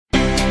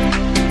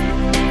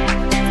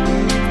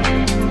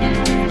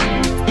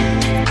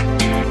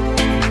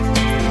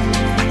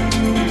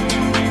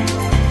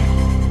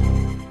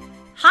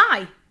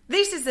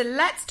the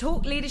Let's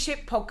Talk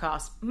Leadership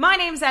podcast. My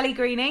name's Ellie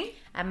Greening.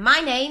 And my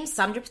name's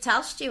Sandra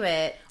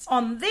Patel-Stewart.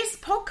 On this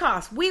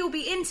podcast, we will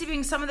be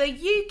interviewing some of the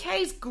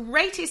UK's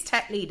greatest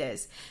tech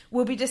leaders.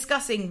 We'll be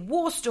discussing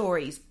war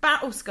stories,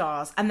 battle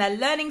scars, and their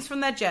learnings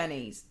from their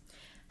journeys.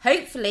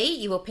 Hopefully,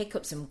 you will pick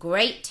up some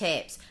great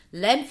tips,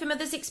 learn from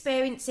others'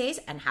 experiences,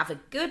 and have a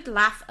good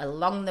laugh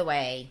along the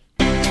way.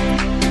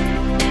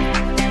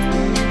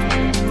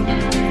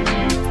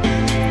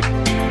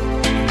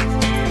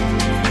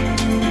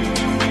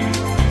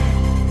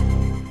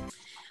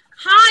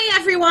 Hi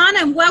everyone,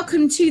 and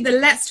welcome to the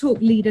Let's Talk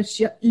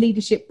Leadership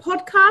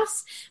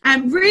podcast.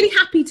 I'm really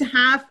happy to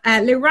have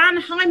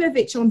Liran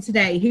Haimovitch on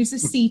today, who's the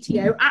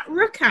CTO at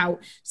Rookout.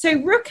 So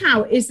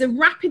Rookout is the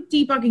rapid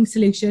debugging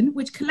solution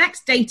which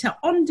collects data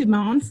on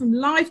demand from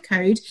live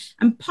code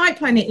and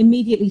pipeline it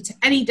immediately to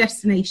any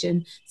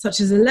destination, such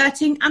as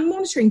alerting and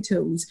monitoring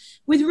tools.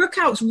 With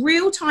Rookout's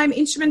real-time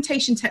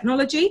instrumentation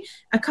technology,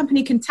 a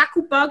company can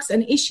tackle bugs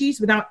and issues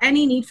without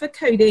any need for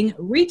coding,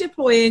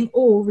 redeploying,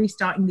 or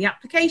restarting the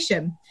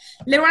application.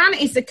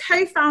 Liran is the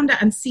co-founder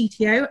and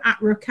CTO at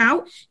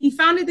Rookout. He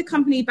founded the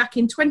company back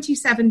in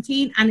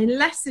 2017, and in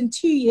less than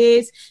 2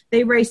 years,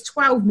 they raised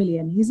 12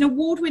 million. He's an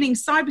award-winning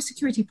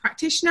cybersecurity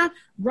practitioner,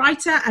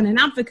 writer, and an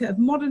advocate of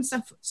modern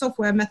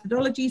software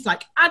methodologies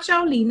like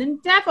Agile, Lean,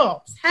 and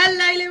DevOps.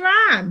 Hello,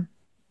 Liran.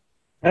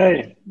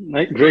 Hey,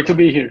 great to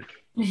be here.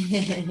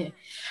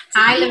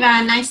 Hi,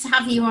 Liran. Nice to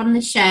have you on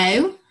the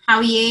show. How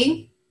are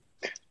you?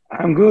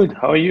 I'm good.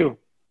 How are you?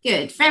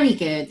 Good, very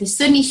good. The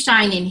sun is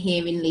shining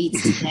here in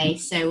Leeds today,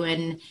 so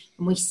and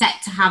we're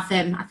set to have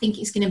I think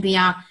it's going to be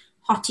our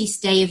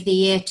hottest day of the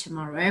year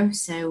tomorrow.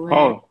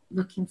 So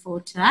looking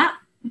forward to that.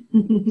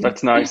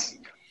 That's nice.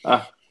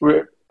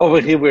 We're over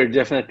here. We're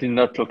definitely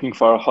not looking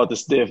for our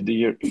hottest day of the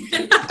year.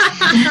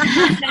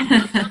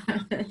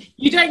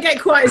 You don't get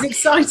quite as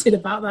excited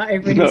about that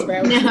over in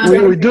Israel.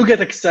 No. We do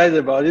get excited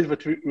about it,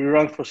 but we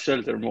run for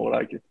shelter more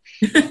like it.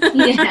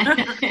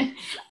 Yeah,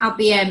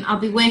 I'll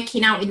be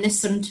working out in the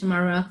sun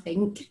tomorrow, I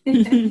think.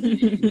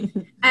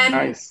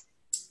 Nice.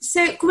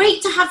 So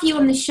great to have you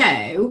on the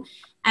show.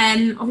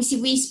 Obviously,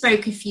 we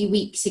spoke a few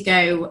weeks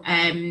ago,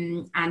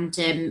 and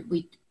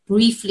we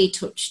briefly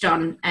touched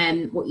on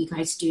what you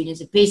guys are doing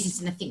as a business,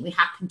 and I think we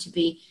happened to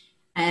be.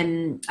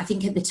 I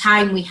think at the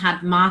time we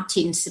had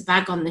Martin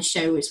Sabag on the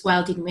show as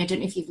well, didn't we? I don't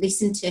know if you've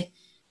listened to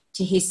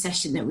his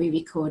session that we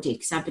recorded,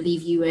 because I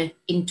believe you were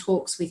in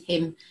talks with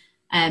him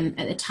at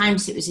the time,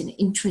 so it was an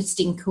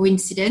interesting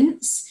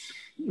coincidence.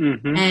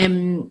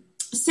 Mm-hmm.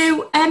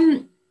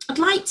 I'd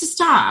like to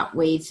start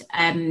with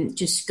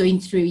just going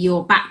through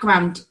your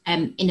background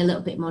in a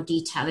little bit more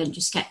detail and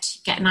just get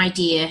an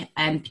idea,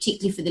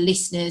 particularly for the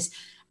listeners,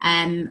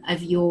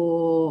 of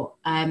your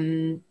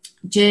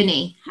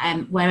journey,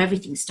 where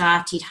everything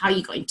started, how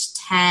you got into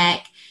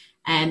tech.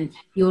 I've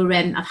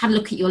had a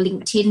look at your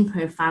LinkedIn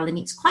profile, and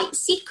it's quite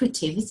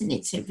secretive, isn't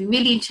it? So it'd be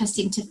really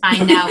interesting to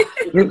find out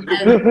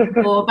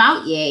more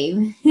about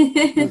you.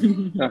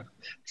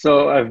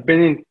 So I've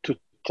been into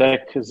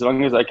tech as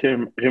long as I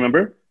can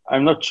remember.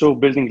 I'm not sure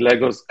building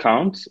Legos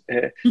count,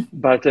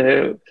 but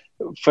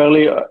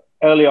fairly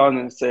early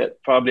on,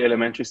 probably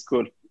elementary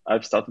school,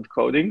 I've started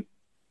coding.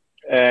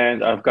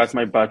 And I've got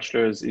my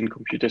bachelor's in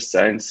computer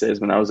sciences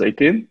when I was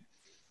 18.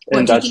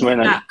 And that's when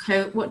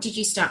what did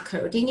you start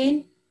coding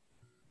in?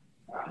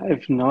 I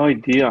have no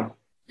idea.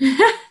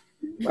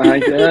 I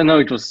don't know.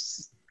 It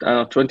was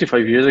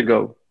 25 years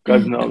ago.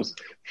 God knows.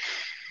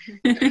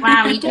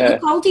 Wow, you don't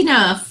look old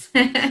enough.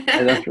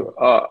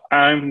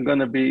 I'm going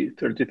to be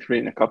 33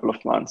 in a couple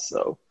of months.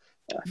 So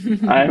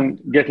I'm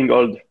getting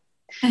old.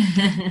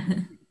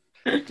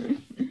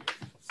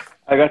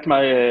 I got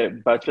my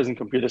bachelor's in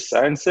computer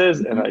sciences,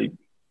 and I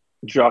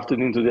drafted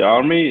into the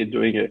army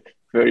doing a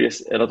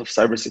lot of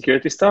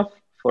cybersecurity stuff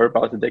for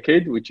about a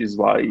decade, which is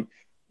why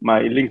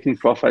my LinkedIn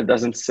profile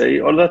doesn't say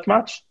all that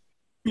much.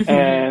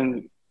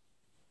 And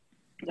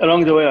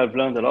along the way, I've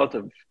learned a lot.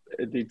 I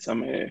did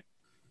a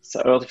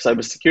lot of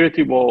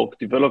cybersecurity work,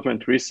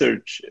 development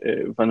research,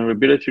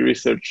 vulnerability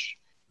research.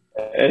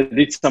 I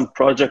did some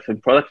project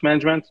and product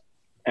management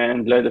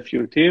and led a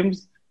few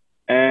teams.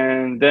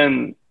 And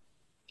then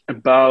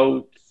it's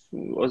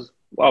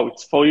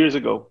 4 years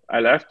ago, I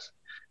left.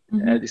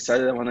 I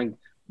decided I want to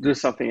do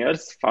something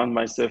else, found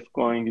myself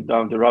going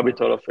down the rabbit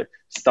hole of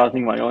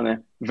starting my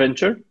own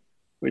venture,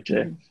 which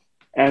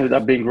ended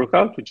up being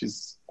Rookout, which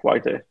is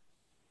quite a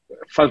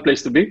fun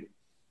place to be.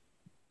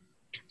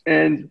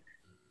 And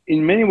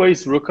in many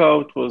ways,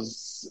 Rookout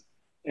was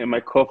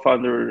my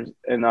co-founder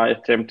and I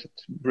attempted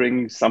to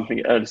bring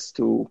something else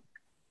to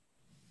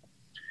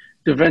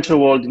the venture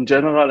world in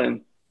general,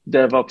 and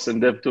DevOps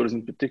and DevTools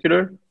in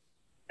particular.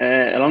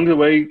 Along the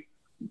way,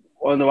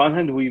 on the one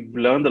hand, we've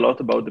learned a lot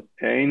about the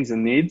pains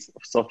and needs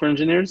of software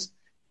engineers.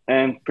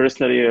 And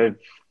personally, I've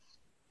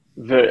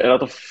a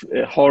lot of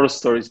horror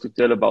stories to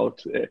tell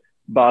about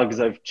bugs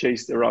I've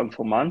chased around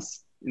for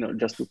months,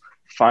 just to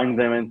find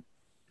them and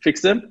fix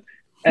them.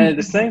 And at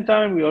the same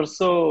time, we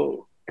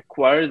also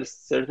acquired a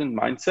certain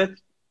mindset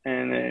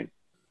and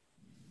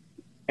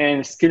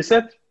skill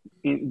set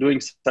doing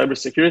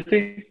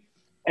cybersecurity.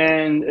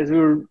 And as we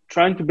were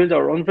trying to build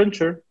our own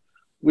venture,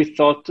 we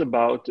thought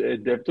about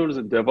DevTools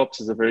and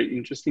DevOps as a very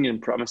interesting and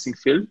promising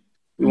field.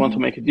 We want to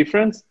make a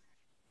difference,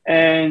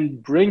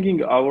 and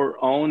bringing our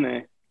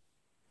own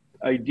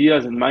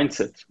ideas and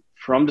mindset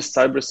from the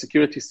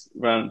cybersecurity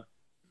realm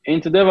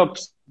into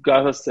DevOps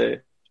got us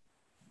it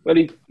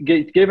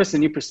gave us a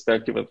new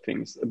perspective of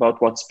things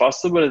about what's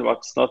possible and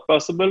what's not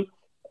possible,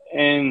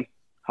 and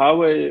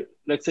how,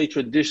 let's say,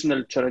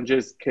 traditional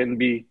challenges can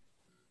be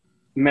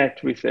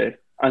met with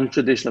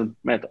untraditional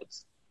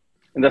methods.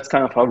 And that's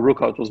kind of how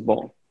Rookout was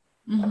born.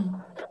 Mm-hmm.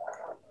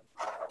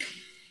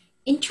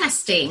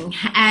 Interesting.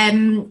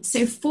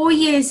 So 4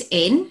 years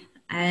in,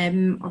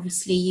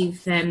 obviously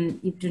you've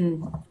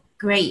done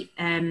great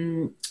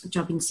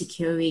job in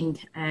securing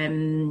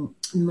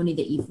money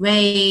that you've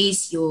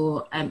raised.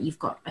 You've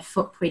got a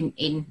footprint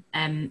in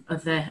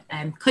other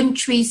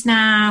countries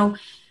now.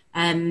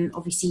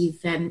 Obviously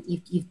you've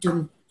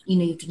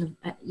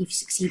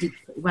succeeded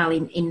well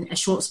in a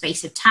short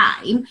space of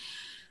time.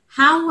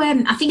 How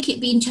I think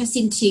it'd be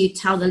interesting to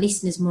tell the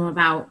listeners more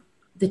about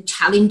the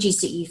challenges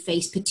that you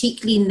faced,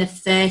 particularly in the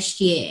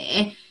first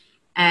year.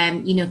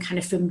 Kind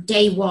of from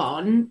day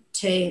one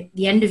to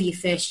the end of your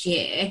first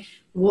year,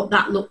 what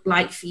that looked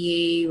like for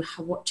you,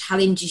 what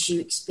challenges you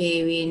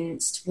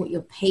experienced, what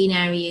your pain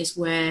areas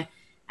were,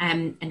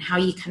 and how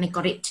you kind of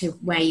got it to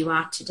where you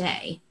are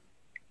today.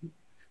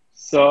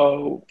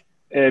 So,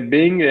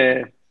 being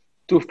a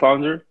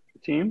two-founders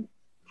team,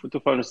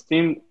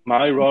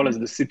 my role as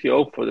the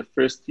CTO for the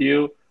first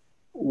year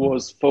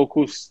was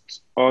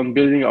focused on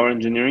building our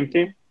engineering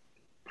team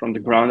from the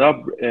ground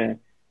up.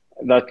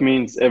 That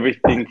means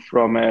everything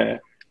from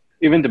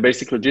even the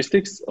basic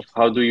logistics of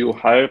how do you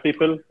hire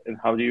people and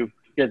how do you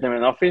get them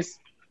in office,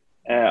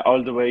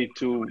 all the way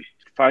to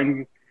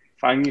finding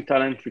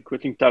talent,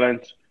 recruiting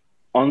talent,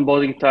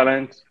 onboarding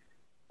talent,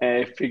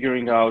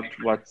 figuring out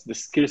what's the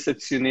skill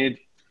sets you need,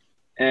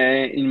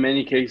 in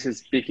many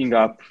cases picking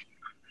up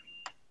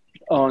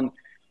on,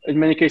 in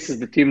many cases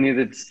the team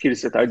needed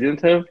skills that I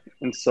didn't have,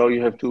 and so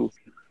you have to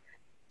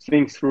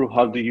think through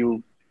how do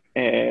you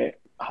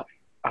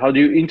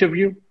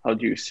interview, how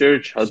do you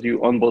search, how do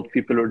you onboard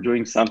people who are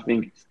doing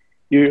something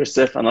you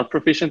yourself are not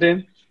proficient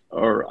in,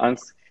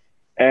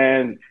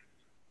 and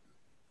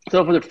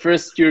so for the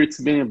first year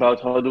it's been about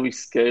how do we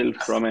scale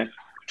from a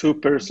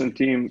 2-person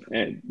team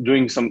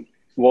doing some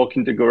work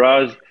in the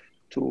garage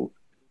to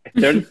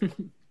a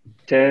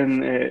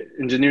 10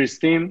 engineers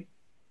team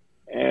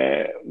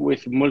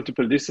with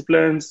multiple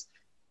disciplines.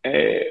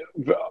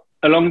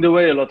 Along the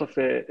way, a lot of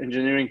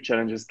engineering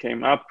challenges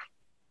came up.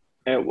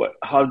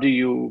 How do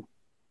you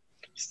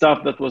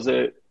stuff that was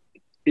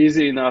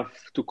easy enough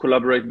to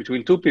collaborate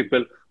between 2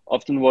 people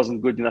often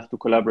wasn't good enough to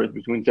collaborate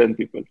between 10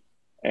 people.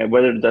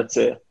 Whether that's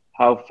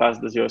how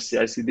fast does your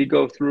CI/CD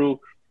go through,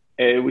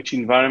 which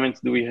environment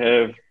do we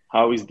have,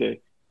 how is the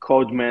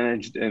code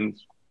managed, and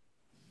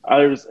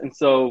others. And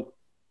so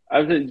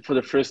for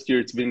the first year,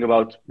 it's been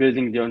about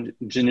building the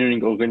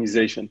engineering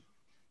organization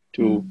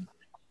to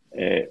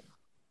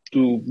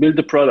build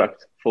the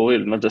product for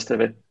real, not just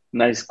have a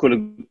nice,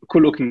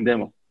 cool-looking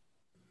demo.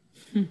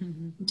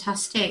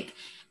 Fantastic.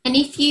 And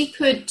if you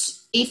could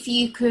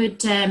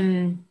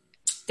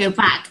go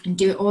back and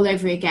do it all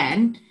over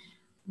again,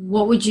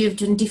 what would you have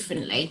done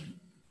differently?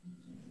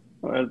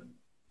 Well,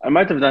 I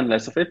might have done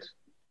less of it.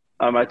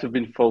 I might have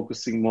been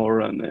focusing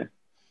more on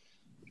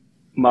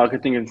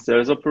marketing and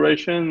sales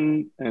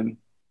operation, and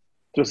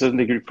to a certain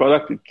degree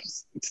product.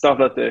 It's stuff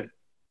that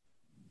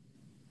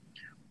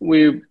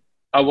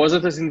I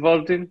wasn't as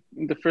involved in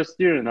the first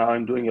year, and now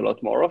I'm doing a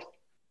lot more of.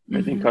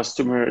 Meeting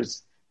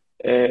customers,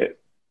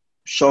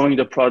 showing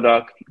the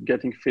product,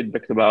 getting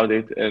feedback about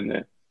it,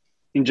 and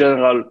in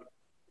general,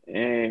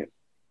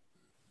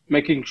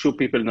 making sure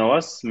people know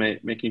us,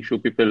 making sure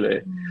people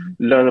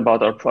learn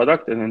about our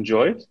product and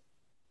enjoy it.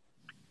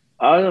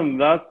 Other than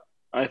that,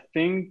 I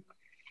think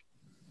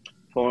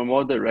for a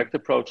more direct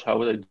approach, how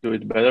would I do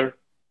it better?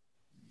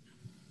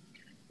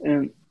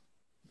 And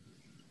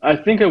I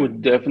think I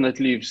would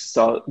definitely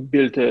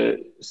build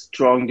a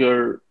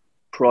stronger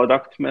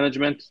product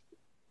management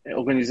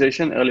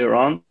organization earlier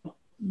on.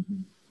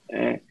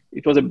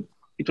 It was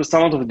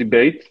somewhat of a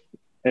debate,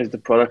 as the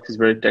product is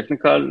very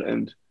technical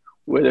and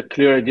with a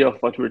clear idea of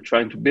what we're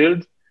trying to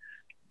build.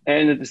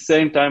 And at the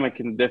same time, I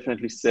can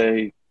definitely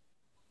say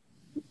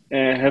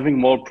having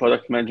more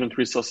product management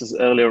resources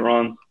earlier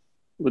on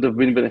would have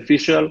been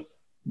beneficial,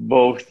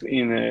 both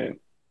in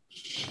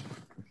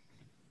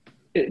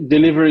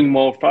delivering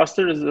more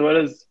faster as well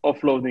as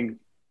offloading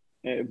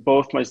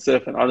both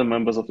myself and other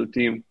members of the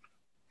team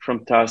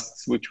from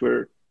tasks which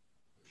were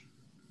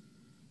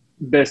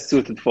best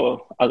suited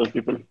for other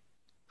people.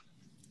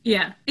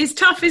 Yeah, it's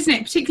tough, isn't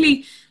it?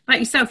 Particularly like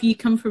yourself, you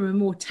come from a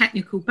more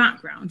technical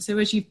background. So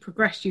as you've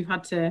progressed, you've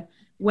had to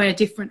wear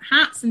different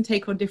hats and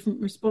take on different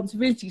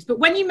responsibilities. But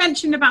when you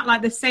mentioned about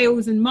like the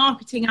sales and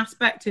marketing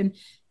aspect and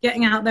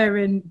getting out there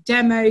and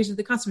demos with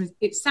the customers,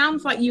 it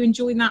sounds like you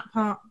enjoy that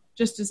part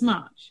just as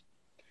much.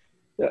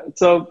 Yeah.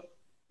 So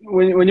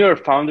when you're a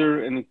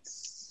founder and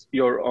it's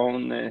your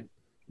own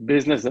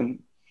business,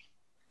 and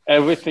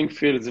everything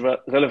feels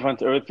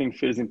relevant, everything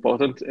feels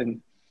important,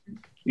 and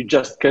you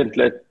just can't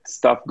let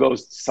stuff go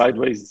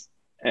sideways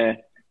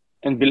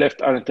and be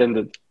left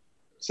unattended.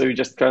 So you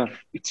just kind of,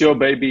 it's your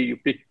baby, you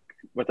pick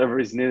whatever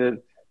is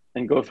needed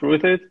and go through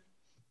with it.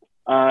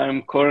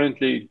 I've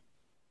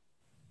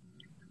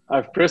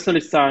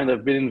personally signed,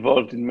 I've been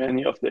involved in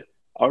many of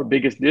our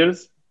biggest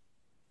deals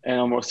and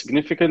our more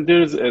significant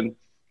deals, and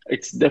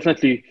it's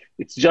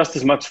just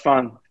as much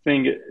fun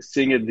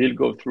seeing a deal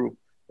go through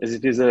as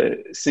it is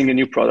seeing a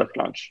new product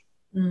launch.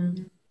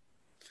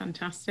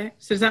 Fantastic.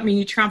 So does that mean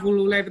you travel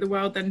all over the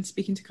world then,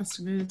 speaking to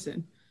customers?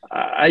 And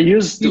I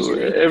used to.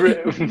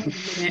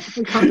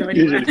 We can't go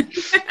anywhere.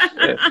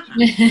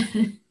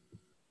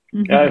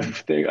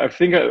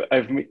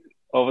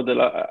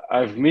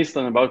 I've missed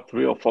on about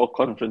 3 or 4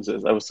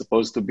 conferences I was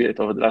supposed to be at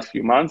over the last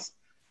few months.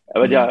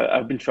 But yeah,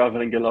 I've been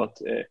traveling a lot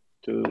to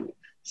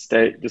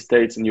the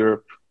States and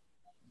Europe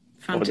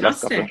over the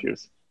last couple of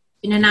years.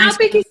 Been a nice. How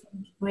big is?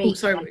 Break.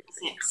 Sorry.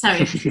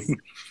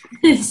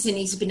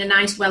 It's been a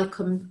nice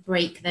welcome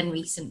break then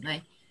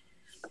recently.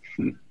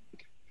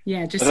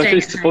 Yeah, just. I was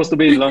actually supposed to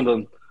be in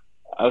London.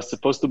 I was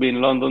supposed to be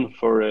in London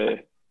for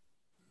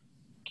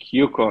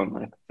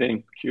QCon, I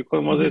think.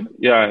 QCon was it?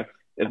 Yeah,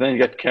 and then it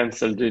got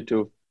cancelled due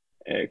to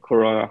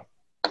Corona.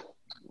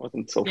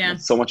 Wasn't so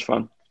much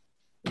fun.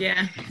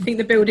 Yeah, I think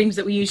the buildings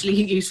that we usually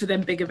use for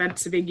them big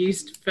events are being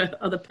used for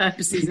other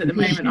purposes at the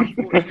moment,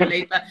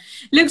 unfortunately. But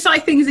looks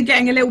like things are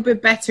getting a little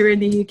bit better in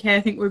the UK.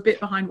 I think we're a bit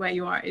behind where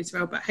you are at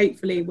Israel, but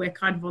hopefully we're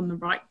kind of on the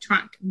right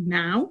track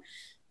now.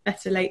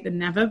 Better late than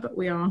never, but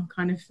we are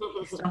kind of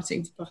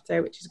starting to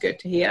plateau, which is good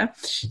to hear.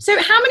 So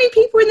how many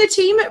people in the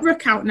team at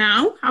Rookout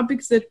now? How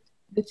big's the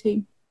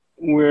team?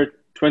 We're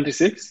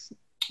 26.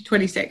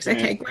 26,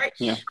 okay, great.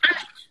 Yeah.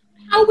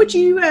 How would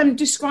you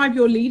describe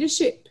your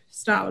leadership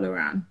style,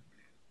 Liran?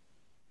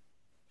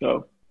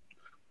 So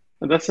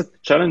that's a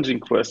challenging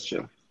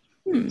question,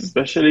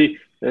 especially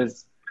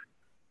as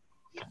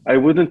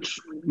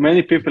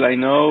many people I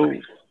know,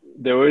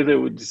 the way they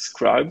would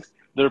describe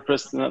their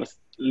personal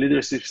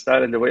leadership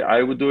style and the way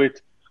I would do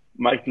it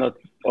might not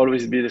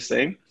always be the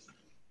same.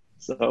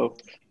 So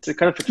it's a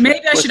kind of a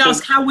maybe I should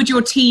ask, how would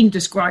your team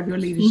describe your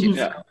leadership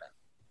style?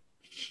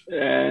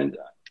 And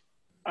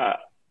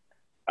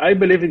I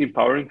believe in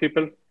empowering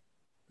people.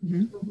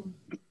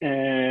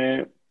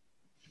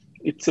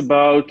 It's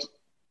about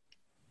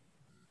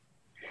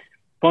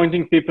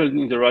pointing people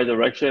in the right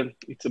direction.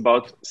 It's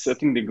about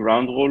setting the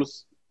ground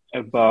rules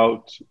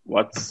about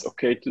what's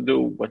okay to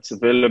do, what's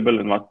available,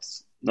 and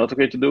what's not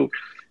okay to do.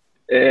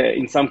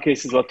 In some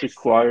cases, what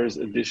requires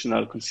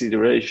additional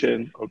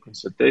consideration or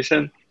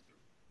consultation.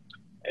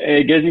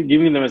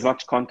 Giving them as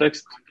much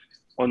context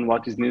on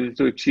what is needed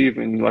to achieve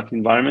and what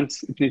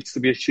environments it needs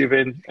to be achieved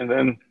in, and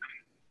then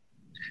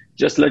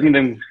just letting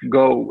them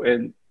go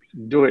and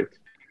do it,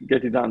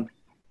 get it done.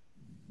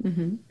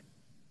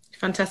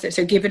 Fantastic.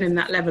 So giving them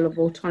that level of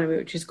autonomy,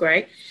 which is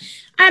great.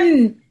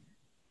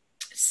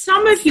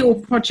 Some of your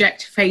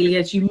project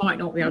failures you might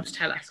not be able to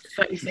tell us, because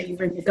like you say, you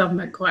were in the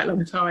government quite a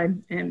long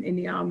time in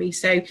the army.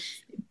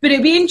 But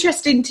it'd be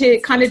interesting to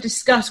kind of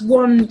discuss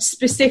one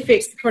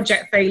specific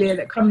project failure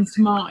that comes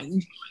to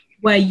mind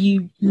where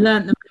you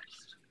learned the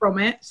most from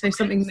it. So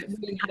something that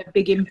really had a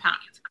big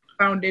impact,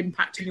 profound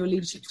impact on your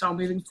leadership style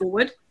moving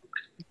forward.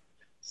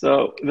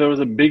 So there was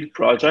a big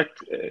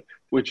project,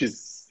 which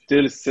is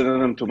still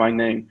synonym to my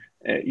name,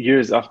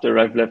 years after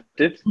I've left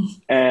it.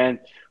 And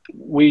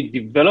we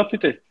developed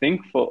it, I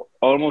think, for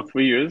almost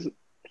 3 years.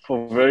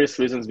 For various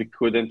reasons, we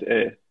couldn't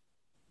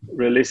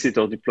release it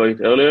or deploy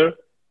it earlier.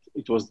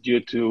 It was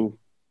due to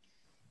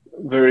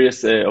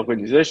various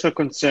organizational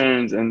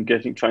concerns and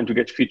trying to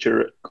get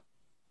feature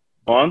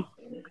on.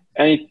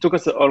 And it took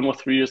us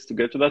almost 3 years to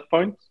get to that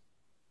point.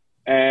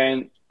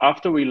 And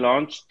after we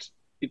launched,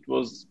 it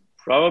was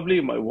probably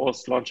my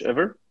worst launch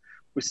ever.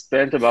 We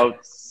spent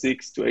about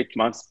 6 to 8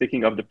 months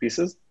picking up the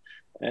pieces.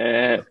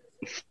 We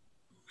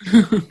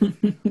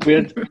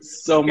had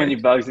so many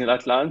bugs in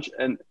that launch,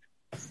 and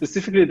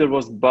specifically there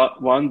was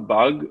one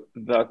bug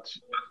that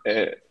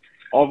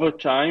over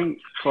time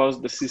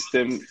caused the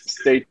system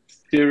state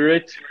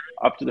deteriorate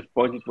up to the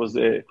point it was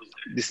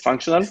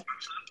dysfunctional.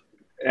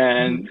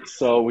 And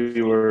so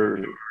we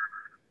were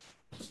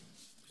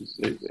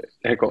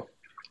echo.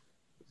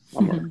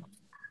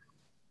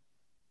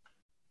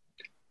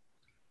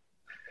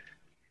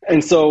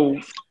 And so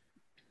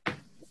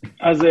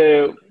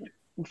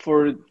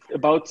for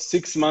about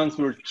 6 months,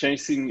 we were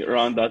chasing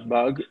around that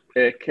bug,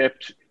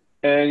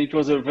 and it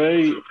was a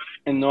very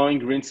annoying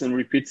rinse and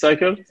repeat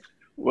cycle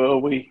where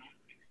we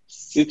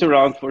sit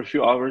around for a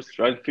few hours,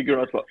 try to figure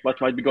out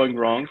what might be going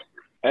wrong,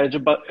 add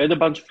a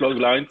bunch of log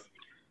lines,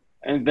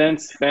 and then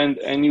spend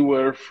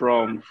anywhere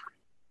from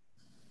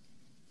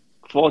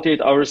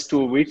 48 hours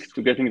to a week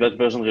to getting that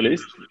version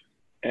released,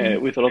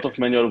 with a lot of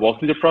manual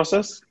work in the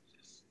process.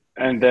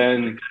 And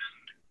then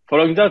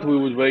following that, we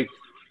would wait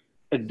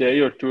a day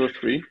or 2 or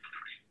 3,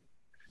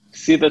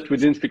 see that we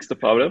didn't fix the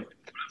problem,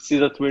 see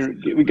that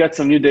we got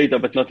some new data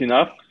but not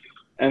enough,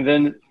 and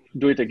then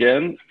do it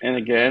again and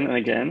again and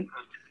again.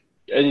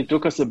 And it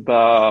took us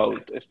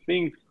about, I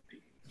think,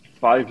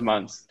 5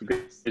 months to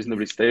get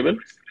reasonably stable.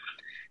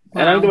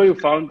 Wow. And along the way, we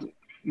found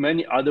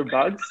many other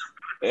bugs,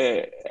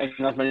 and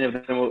not many of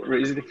them were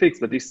easy to fix.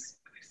 But this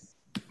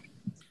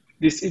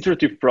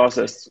iterative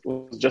process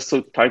was just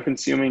so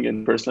time-consuming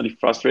and personally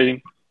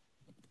frustrating.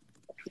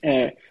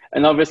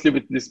 And obviously,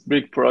 with this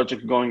big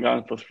project going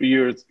on for 3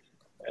 years,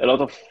 a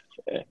lot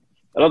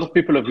of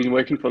people have been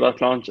waiting for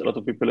that launch. A lot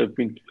of people have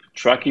been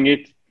tracking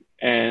it,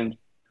 and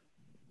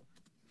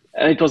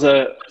it was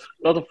a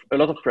lot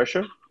of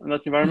pressure in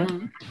that environment.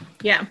 Mm-hmm.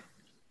 Yeah.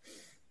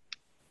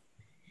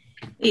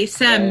 It's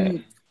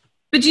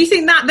but do you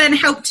think that then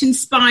helped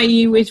inspire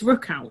you with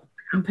Rookout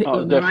and put you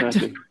on the right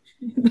track?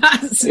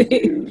 That's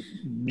it.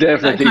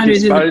 Definitely. That kind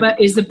of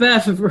is the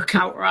birth of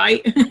Rookout,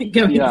 right?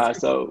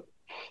 So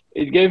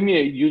it gave me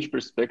a huge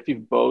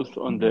perspective, both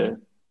on the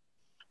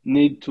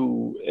need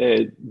to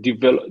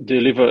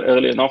deliver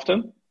early and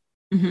often,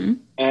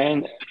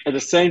 and at the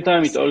same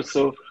time, it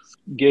also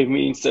gave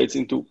me insights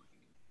into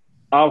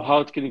how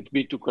hard can it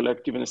be to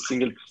collect even a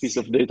single piece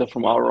of data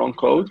from our own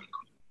code,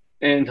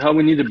 and how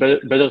we need a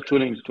better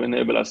tooling to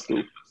enable us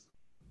to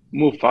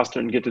move faster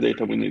and get the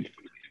data we need.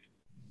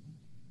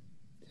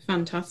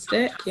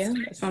 Fantastic. Yeah,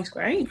 that sounds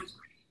great.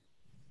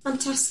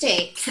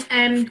 Fantastic.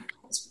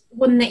 It's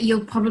one that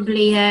you'll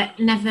probably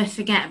never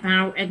forget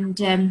about and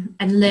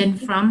learn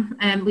from,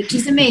 which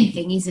is the main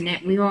thing, isn't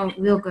it? We all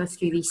go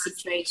through these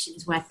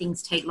situations where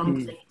things take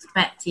longer than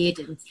expected,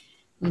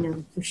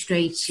 and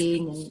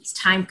frustrating, and it's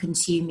time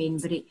consuming,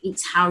 but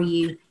it's how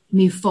you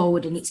move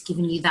forward, and it's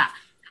giving you that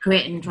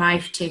grit and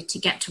drive to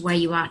get to where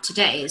you are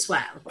today as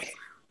well. So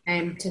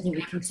I think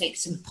we can take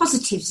some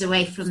positives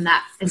away from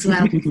that as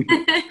well.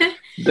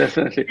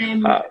 Definitely.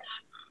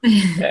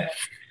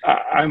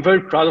 I'm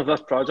very proud of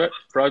that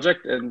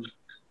project, and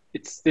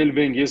it's still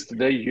being used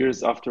today,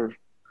 years after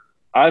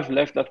I've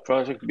left that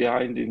project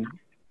behind.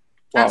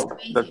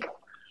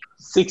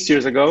 6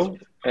 years ago.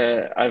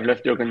 I've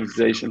left the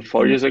organization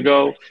 4 years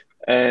ago.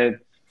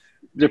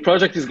 The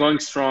project is going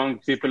strong.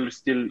 People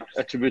still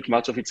attribute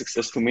much of its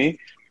success to me,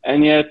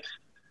 and yet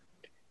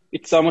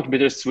it's somewhat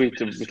bittersweet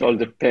with all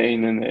the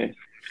pain and the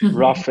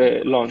rough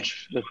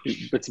launch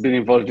that's been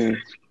involved in it.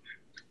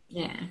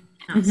 Yeah,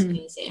 that's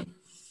amazing.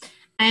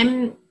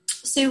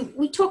 So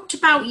we talked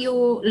about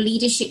your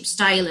leadership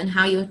style and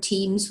how your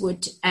teams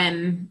would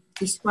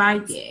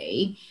describe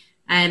you.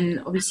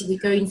 Obviously,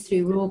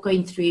 we're all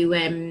going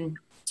through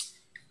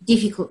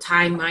difficult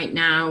time right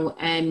now.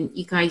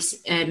 You guys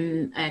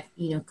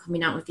are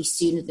coming out of this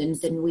sooner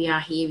than we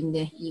are here in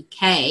the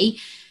UK.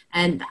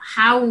 And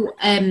how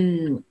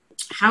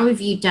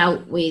have you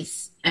dealt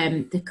with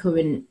the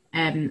current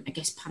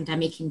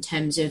pandemic in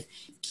terms of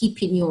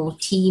keeping your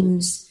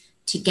teams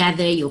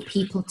together, your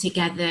people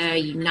together,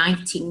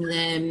 uniting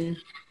them?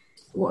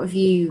 What do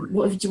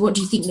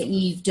you think that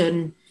you've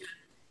done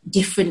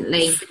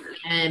differently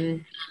to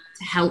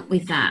help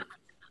with that?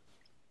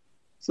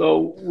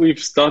 So we've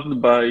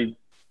started by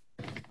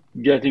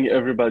getting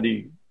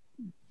everybody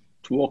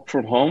to work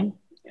from home,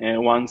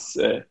 and once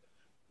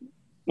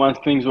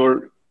things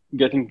were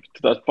getting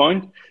to that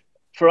point,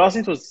 for us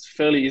it was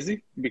fairly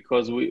easy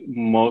because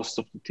most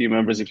of the team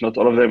members, if not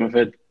all of them, have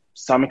had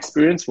some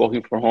experience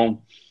working from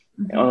home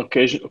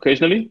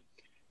occasionally.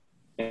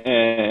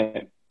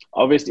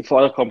 Obviously, for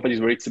other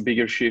companies where it's a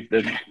bigger shift,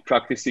 then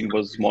practicing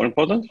was more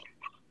important.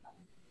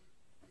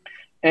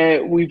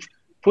 We've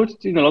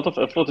put in a lot of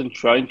effort in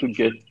trying to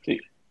get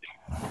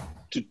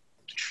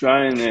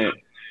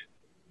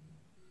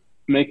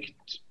make it,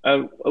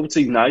 I would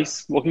say,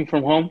 nice working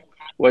from home,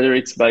 whether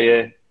it's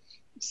by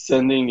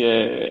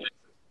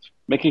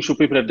making sure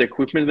people have the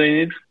equipment they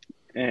need,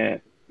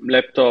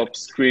 laptops,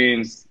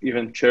 screens,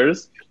 even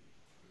chairs.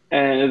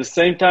 And at the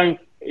same time,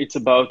 it's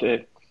about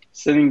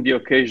sending the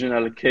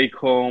occasional cake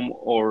home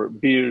or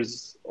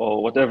beers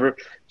or whatever,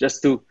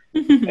 just to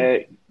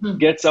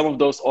get some of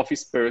those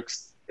office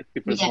perks at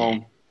people's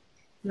home.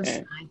 That's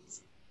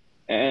nice.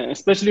 And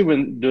especially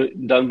when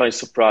done by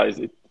surprise,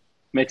 it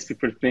makes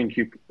people think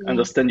you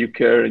understand, you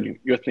care, and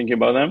you're thinking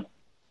about them.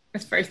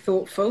 That's very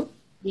thoughtful.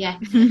 Yeah.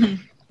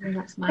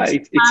 That's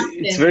nice.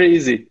 It's very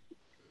easy.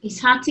 It's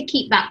hard to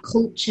keep that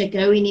culture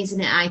going, isn't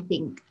it? I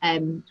think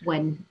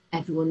when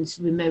everyone's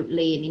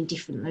remotely and in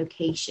different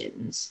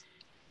locations.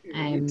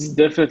 It's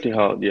definitely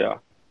hard, yeah.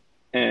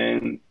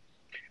 And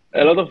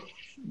a lot of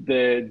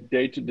the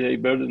day-to-day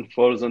burden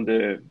falls on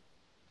the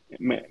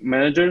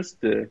managers,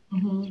 the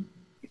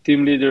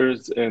team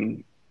leaders,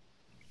 and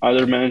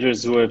other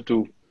managers who have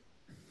to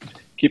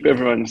keep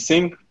everyone in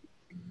sync.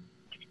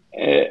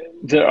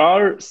 There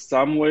are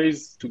some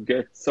ways to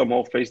get some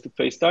more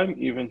face-to-face time,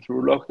 even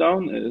through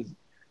lockdown,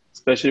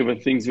 especially when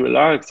things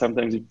relax.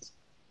 Sometimes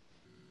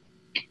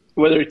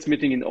whether it's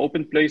meeting in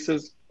open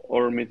places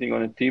or meeting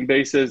on a team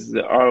basis,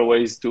 there are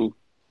ways to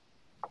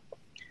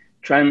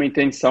try and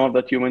maintain some of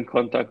that human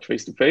contact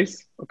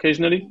face-to-face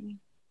occasionally.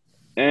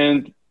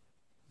 And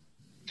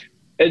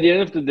at the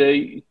end of the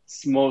day,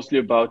 it's mostly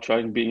about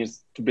trying to be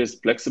as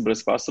flexible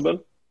as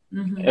possible.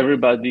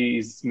 Everybody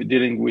is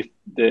dealing with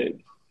the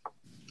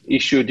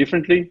issue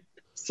differently.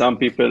 Some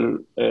people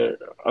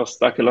are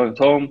stuck alone at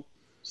home.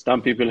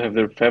 Some people have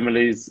their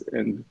families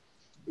and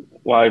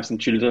wives and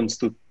children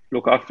to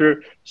look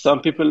after.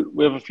 Some people,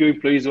 we have a few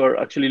employees who are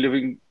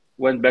actually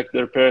went back to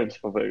their parents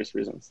for various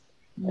reasons.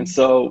 And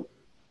so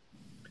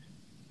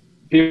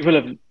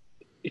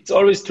it's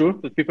always true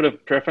that people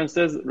have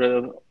preferences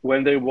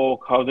when they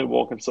walk, how they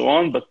walk, and so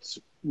on. But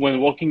when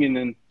walking in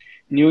a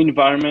new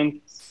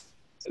environment,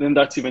 then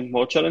that's even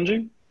more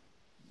challenging.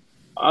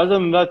 Other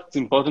than that, it's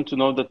important to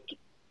know that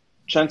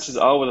chances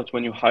are that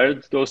when you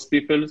hired those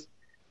people,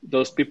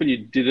 you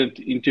didn't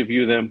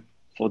interview them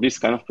for this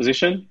kind of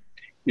position.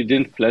 You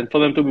didn't plan for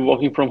them to be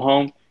working from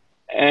home.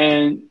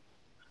 And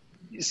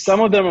some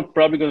of them are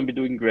probably going to be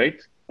doing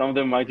great. Some of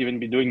them might even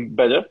be doing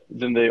better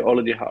than they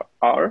already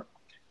are.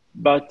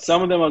 But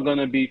some of them are going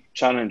to be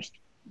challenged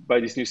by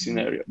this new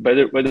scenario,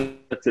 whether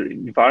it's their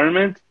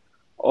environment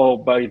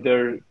or by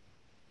their,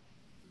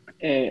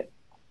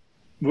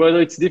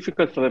 whether it's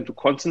difficult for them to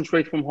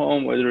concentrate from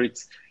home, whether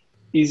it's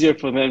easier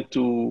for them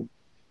to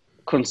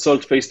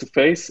consult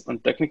face-to-face on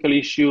technical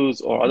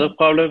issues or other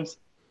problems.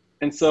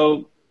 And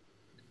so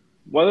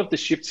one of the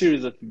shifts here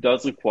is that it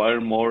does require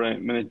more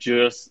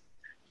managers,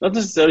 not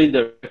necessarily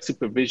direct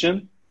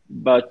supervision,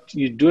 but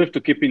you do have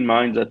to keep in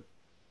mind that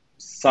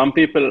some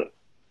people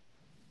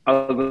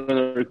are going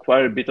to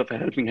require a bit of a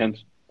helping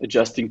hand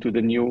adjusting to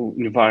the new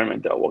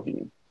environment they're working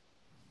in.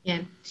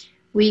 Yeah,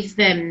 we've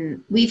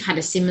had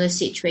a similar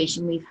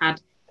situation. We've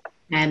had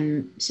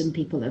some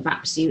people that have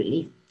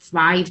absolutely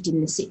thrived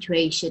in the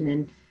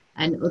situation,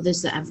 and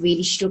others that have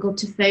really struggled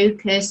to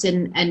focus,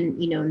 and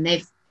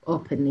they've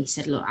openly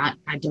said, look,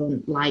 I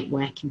don't like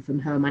working from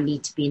home. I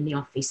need to be in the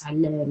office. I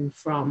learn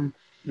from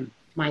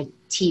my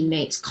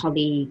teammates,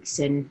 colleagues,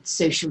 and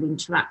social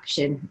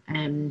interaction.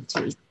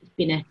 So it's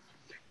been a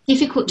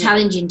difficult,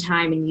 challenging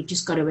time, and you've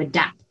just got to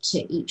adapt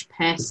to each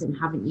person,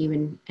 haven't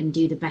you, and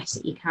do the best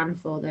that you can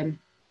for them.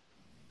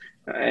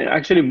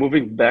 Actually,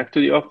 moving back to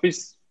the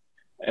office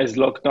as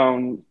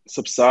lockdown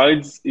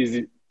subsides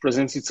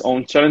presents its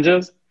own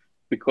challenges,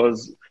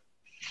 because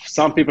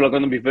some people are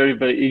going to be very,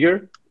 very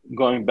eager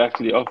going back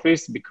to the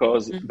office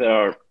because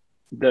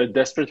they're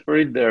desperate for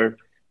it, they're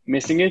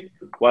missing it,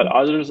 while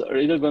others are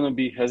either going to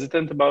be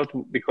hesitant about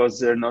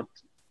because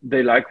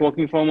they like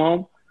working from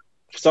home.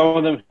 Some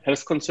of them,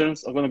 health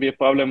concerns are going to be a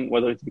problem,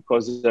 whether it's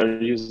because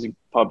they're using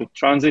public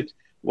transit,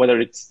 whether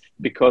it's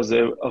because they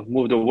have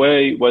moved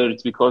away, whether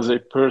it's because they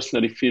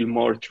personally feel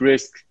more at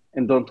risk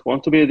and don't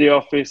want to be at the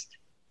office.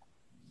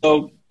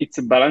 So it's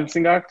a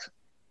balancing act.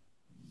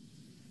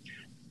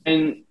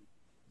 And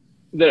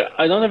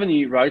I don't have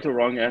any right or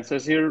wrong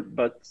answers here,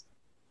 but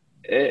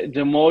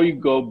the more you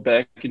go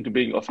back into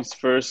being office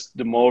first,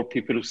 the more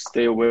people who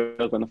stay away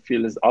are going to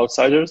feel as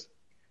outsiders.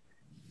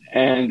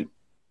 And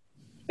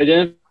at the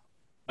end,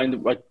 find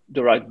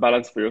the right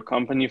balance for your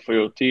company, for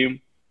your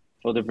team,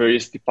 for the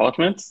various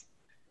departments.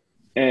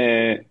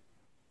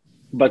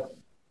 But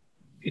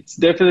it's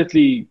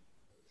definitely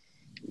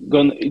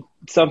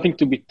it's something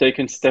to be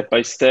taken step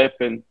by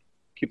step, and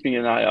keeping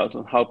an eye out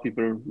on how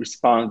people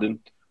respond and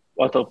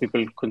what are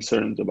people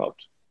concerned about.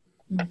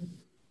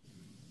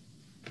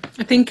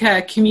 I think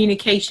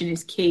communication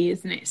is key,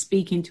 isn't it?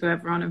 Speaking to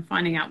everyone and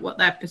finding out what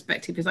their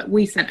perspective is. Like,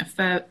 we sent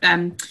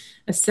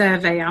a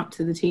survey out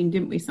to the team,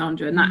 didn't we,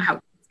 Sandra? And that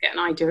helped us get an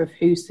idea of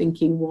who's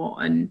thinking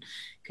what, and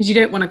because you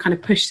don't want to kind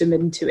of push them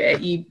into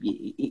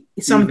it.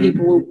 Some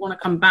people will want to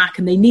come back,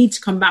 and they need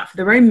to come back for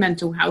their own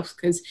mental health,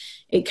 because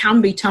it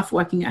can be tough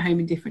working at home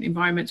in different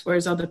environments,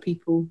 whereas other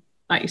people,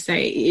 like you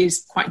say, it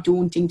is quite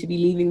daunting to be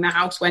leaving the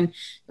house when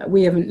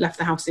we haven't left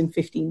the house in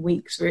 15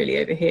 weeks really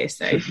over here.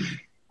 So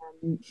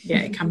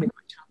it can be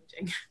quite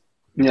challenging.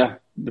 Yeah,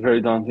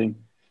 very daunting.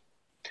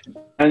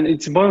 And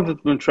it's important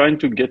that when trying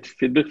to get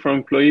feedback from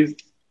employees,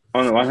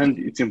 on the one hand,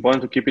 it's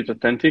important to keep it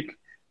authentic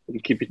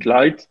and keep it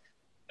light.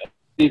 At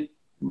the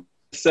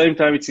same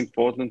time, it's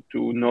important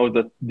to know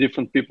that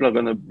different people are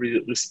going to be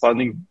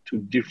responding to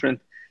different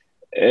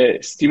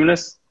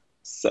stimulus.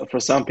 So for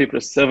some people,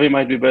 a survey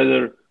might be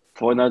better.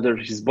 For another,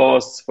 his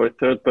boss. For a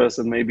third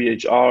person, maybe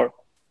HR,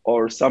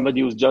 or somebody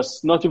who's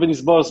just not even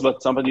his boss,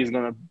 but somebody he's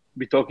going to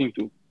be talking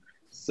to.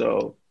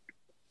 So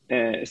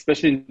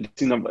especially in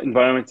this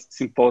environment,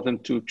 it's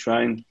important to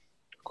try and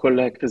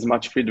collect as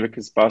much feedback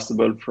as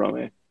possible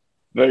from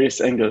various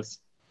angles.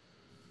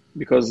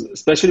 Because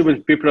especially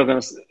when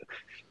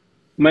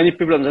many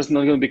people are just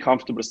not going to be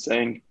comfortable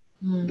saying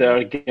they're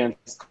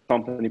against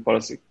company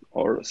policy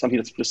or something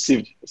that's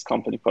perceived as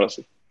company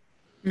policy.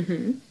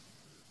 Mm-hmm.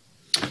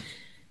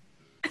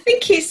 I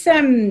think it's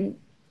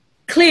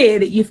clear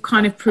that you've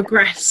kind of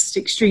progressed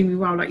extremely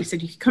well. Like you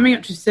said, you're coming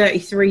up to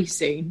 33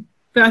 soon.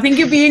 But I think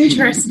it'd be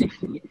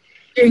interesting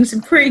doing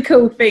some pretty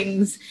cool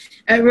things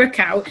at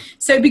Rookout.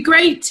 So it'd be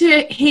great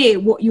to hear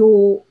what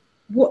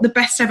the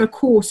best ever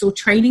course or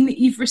training that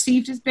you've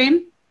received has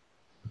been.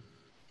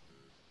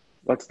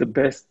 What's the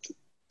best,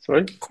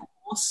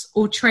 course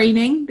or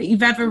training that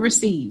you've ever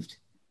received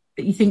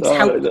that you think's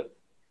helped where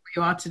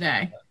you are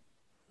today?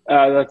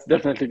 That's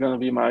definitely going to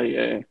be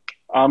my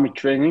army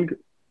training.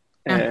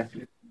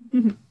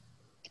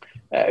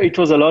 It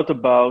was a lot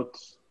about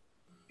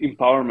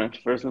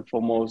empowerment, first and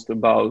foremost,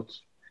 about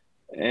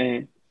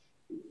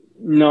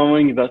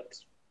knowing that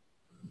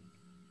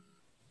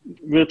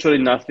virtually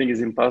nothing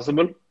is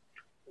impossible,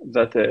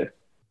 that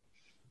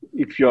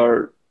if you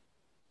are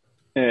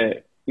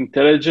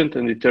intelligent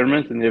and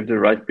determined and you have the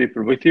right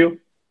people with you,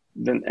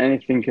 then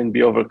anything can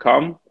be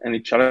overcome, any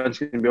challenge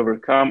can be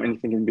overcome,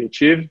 anything can be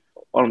achieved,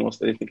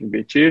 almost anything can be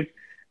achieved.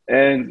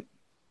 And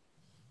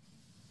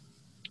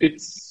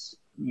it's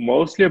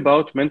mostly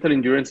about mental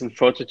endurance and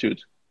fortitude,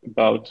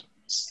 about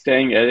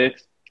staying at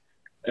it,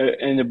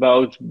 and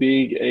about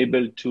being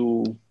able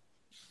to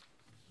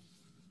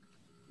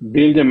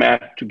build a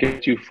map to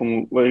get you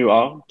from where you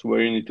are to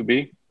where you need to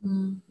be,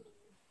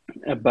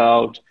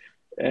 about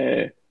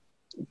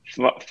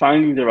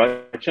finding the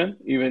right direction,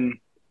 even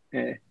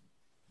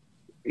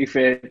if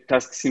a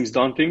task seems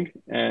daunting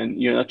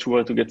and you're not sure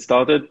where to get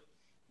started.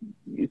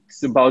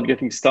 It's about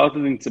getting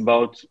started, and it's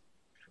about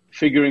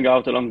figuring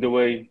out along the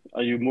way,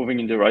 are you moving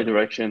in the right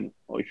direction,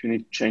 or if you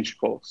need to change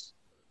course.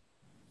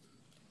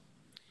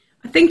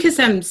 I think, as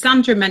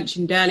Sandra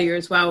mentioned earlier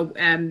as well,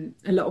 a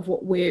lot of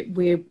what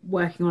we're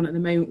working on at the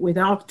moment with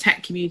our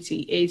tech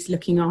community is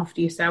looking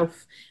after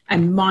yourself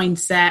and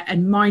mindset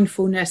and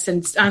mindfulness.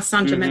 And as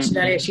Sandra mentioned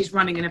earlier, she's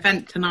running an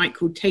event tonight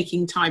called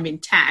Taking Time in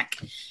Tech,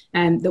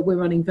 that we're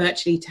running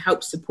virtually to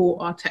help support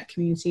our tech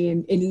community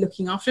in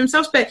looking after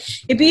themselves. But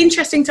it'd be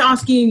interesting to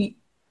ask you.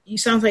 You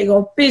sound like you've got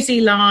a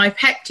busy life,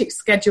 hectic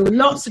schedule,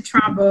 lots of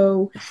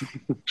travel.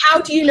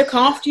 How do you look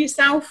after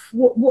yourself?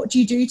 What do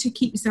you do to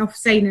keep yourself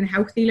sane and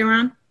healthy,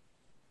 Liran?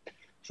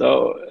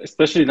 So,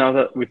 especially now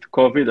that with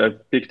COVID,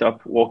 I've picked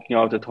up walking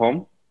out at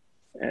home.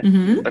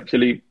 It's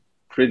actually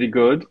pretty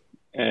good.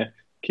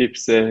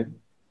 Keeps the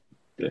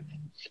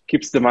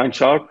mind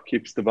sharp,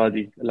 keeps the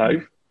body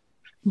alive,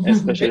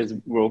 especially as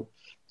we grow.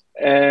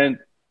 And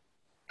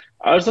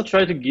I also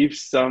try to give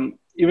some.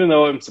 Even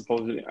though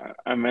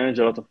I manage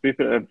a lot of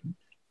people,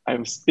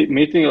 I'm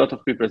meeting a lot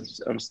of people,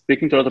 I'm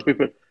speaking to a lot of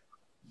people,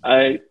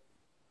 I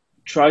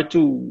try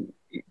to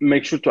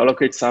make sure to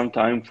allocate some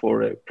time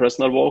for a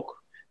personal walk,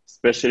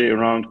 especially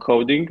around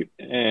coding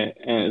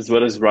as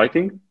well as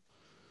writing.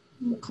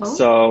 Cool.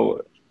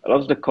 So a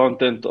lot of the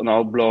content on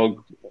our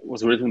blog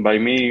was written by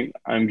me.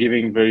 I'm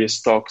giving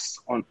various talks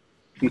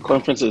in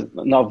conferences,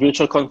 now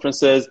virtual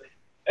conferences,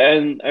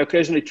 and I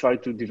occasionally try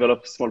to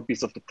develop a small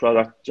piece of the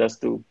product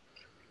just to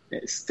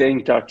stay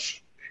in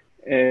touch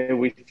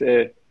with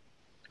the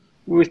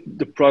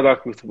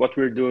product, with what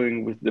we're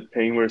doing, with the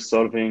pain we're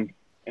solving,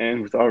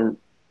 and with our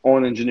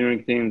own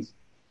engineering teams.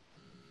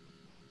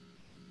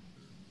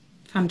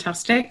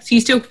 Fantastic. So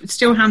you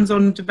still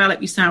hands-on develop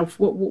yourself.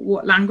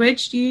 What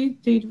language do you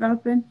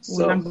develop in?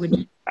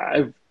 Language?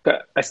 I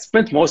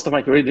spent most of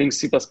my career doing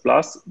C++,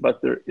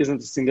 but there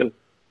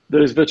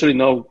is virtually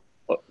no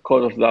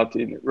code of that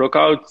in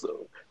Rookout.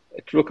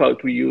 At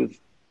Rookout, we use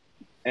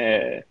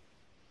a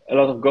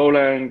lot of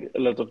Golang, a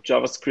lot of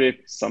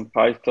JavaScript, some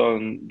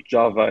Python,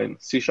 Java, and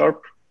C#.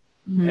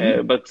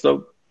 But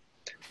so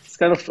it's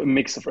kind of a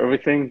mix of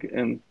everything.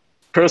 And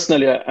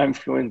personally, I'm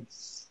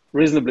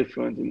reasonably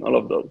fluent in all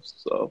of those.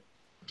 So,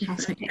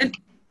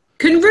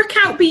 can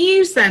Rookout be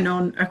used then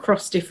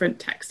across different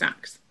tech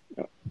stacks?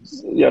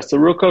 Yeah, so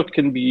Rookout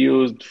can be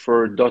used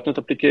for .NET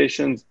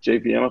applications,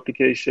 JVM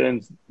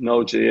applications,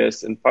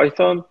 Node.js, and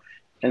Python,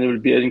 and it will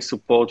be adding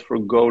support for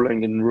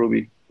Golang and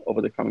Ruby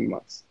over the coming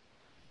months.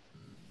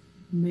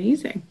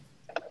 Amazing.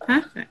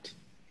 Perfect.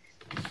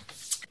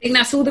 I think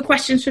that's all the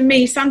questions from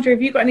me. Sandra,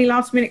 have you got any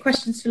last minute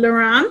questions for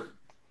Liran?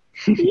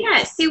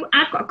 Yeah, so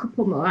I've got a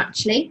couple more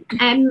actually.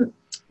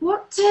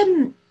 What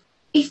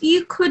if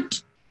you could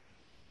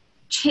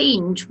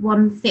change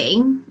one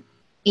thing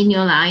in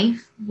your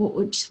life, what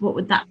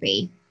would that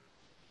be?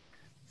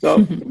 So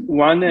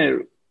one,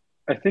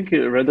 I think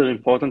a rather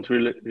important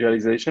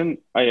realization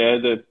I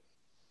had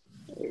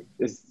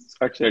is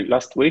actually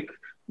last week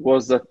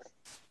was that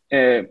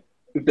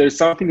if there's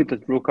something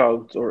that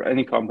Rookout or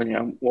any company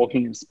I'm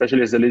working in,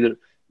 especially as a leader,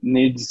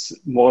 needs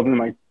more than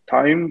my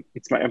time,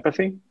 it's my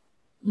empathy.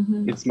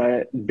 It's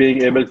my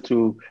being able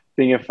to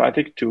being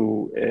emphatic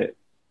to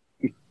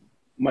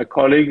my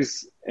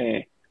colleagues,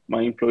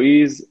 my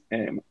employees,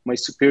 my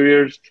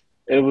superiors,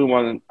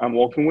 everyone I'm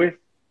working with.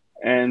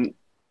 And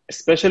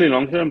especially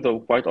long term, though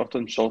quite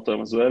often short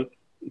term as well,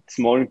 it's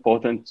more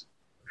important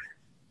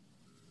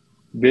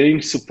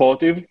being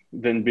supportive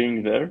than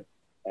being there.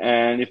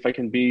 And if I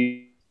can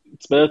be,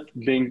 it's better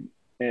being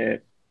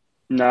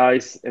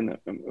nice and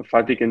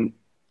emphatic and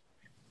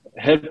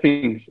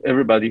helping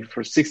everybody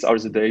for 6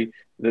 hours a day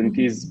than it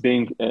is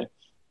being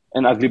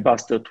an ugly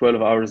bastard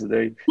 12 hours a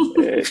day,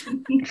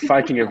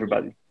 fighting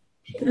everybody.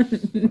 Yeah.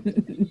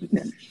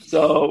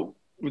 So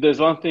if there's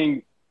one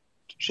thing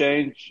to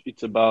change,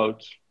 it's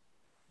about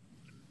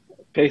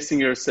pacing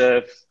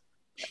yourself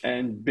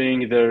and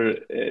being there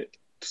to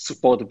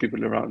support the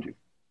people around you.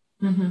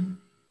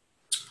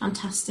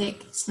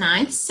 Fantastic. It's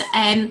nice.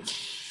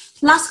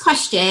 Last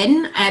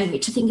question,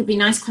 which I think would be a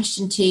nice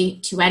question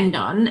to end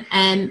on.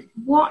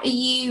 What are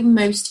you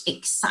most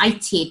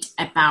excited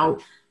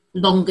about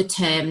longer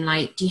term?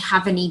 Like, do you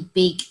have any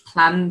big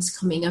plans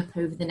coming up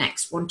over the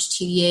next 1 to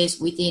 2 years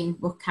within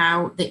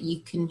Rookout that you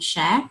can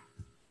share?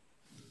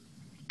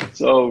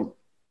 So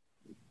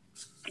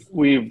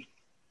we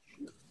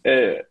got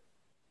a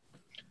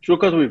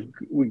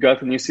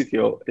new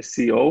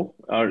CEO.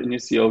 Our new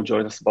CEO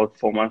joined us about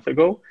 4 months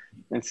ago,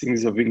 and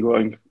things have been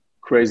going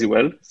crazy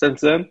well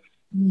since then.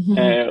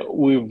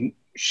 We've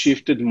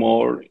shifted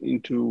more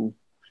into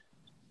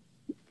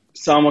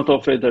somewhat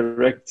of a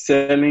direct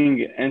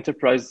selling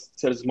enterprise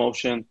sales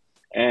motion,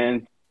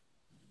 and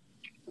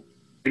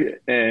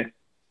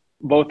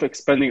both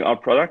expanding our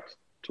product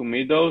to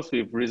meet those.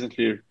 We've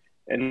recently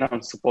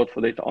announced support for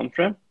data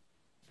on-prem,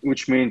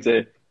 which means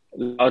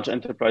large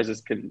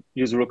enterprises can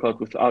use Rookout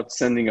without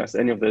sending us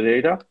any of the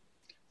data.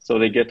 So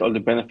they get all the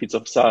benefits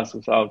of SaaS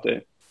without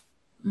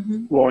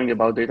worrying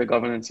about data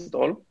governance at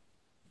all.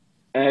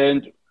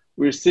 And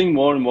we're seeing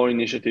more and more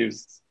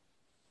initiatives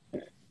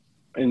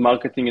in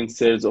marketing and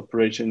sales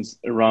operations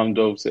around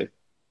those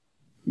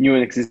new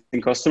and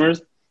existing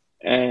customers.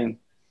 And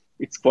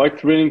it's quite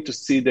thrilling to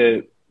see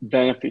the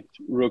benefit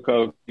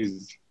Rookout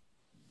is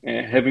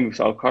having with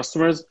our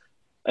customers,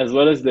 as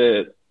well as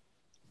the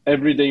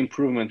everyday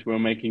improvement we're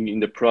making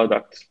in the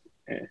product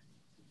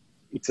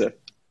itself.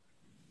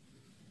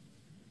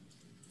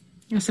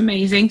 That's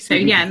amazing. So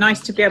yeah,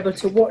 nice to be able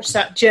to watch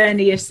that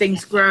journey as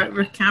things grow at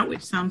Rookout,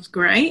 which sounds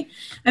great.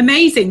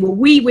 Amazing. Well,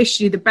 we wish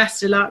you the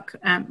best of luck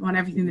on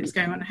everything that's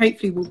going on.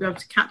 Hopefully we'll be able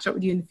to catch up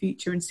with you in the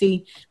future and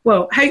see,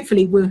 well,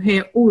 hopefully we'll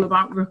hear all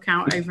about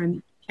Rookout over in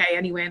the UK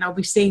anyway, and I'll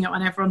be seeing it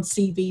on everyone's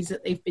CVs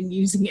that they've been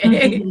using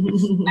it.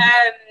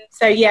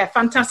 So yeah,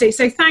 fantastic.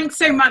 So thanks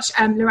so much,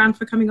 Liran,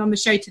 for coming on the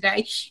show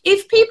today.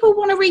 If people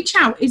want to reach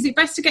out, is it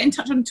best to get in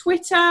touch on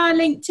Twitter,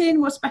 LinkedIn?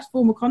 What's the best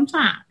form of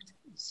contact?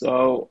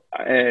 So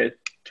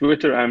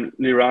Twitter, I'm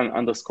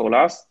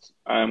Liran_last.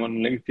 I'm on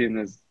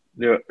LinkedIn as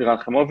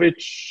Liran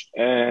Haimovitch.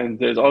 And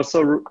there's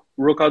also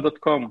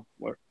Rookout.com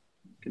where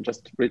you can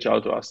just reach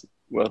out to us.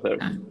 We're there.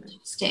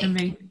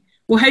 Amazing.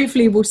 Well,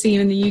 hopefully we'll see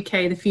you in the UK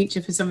in the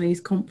future for some of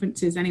these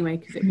conferences anyway,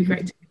 because it'd be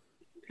great to meet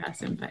in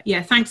person. But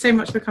yeah, thanks so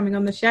much for coming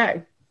on the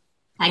show.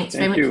 Thanks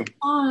very much for your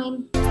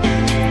time.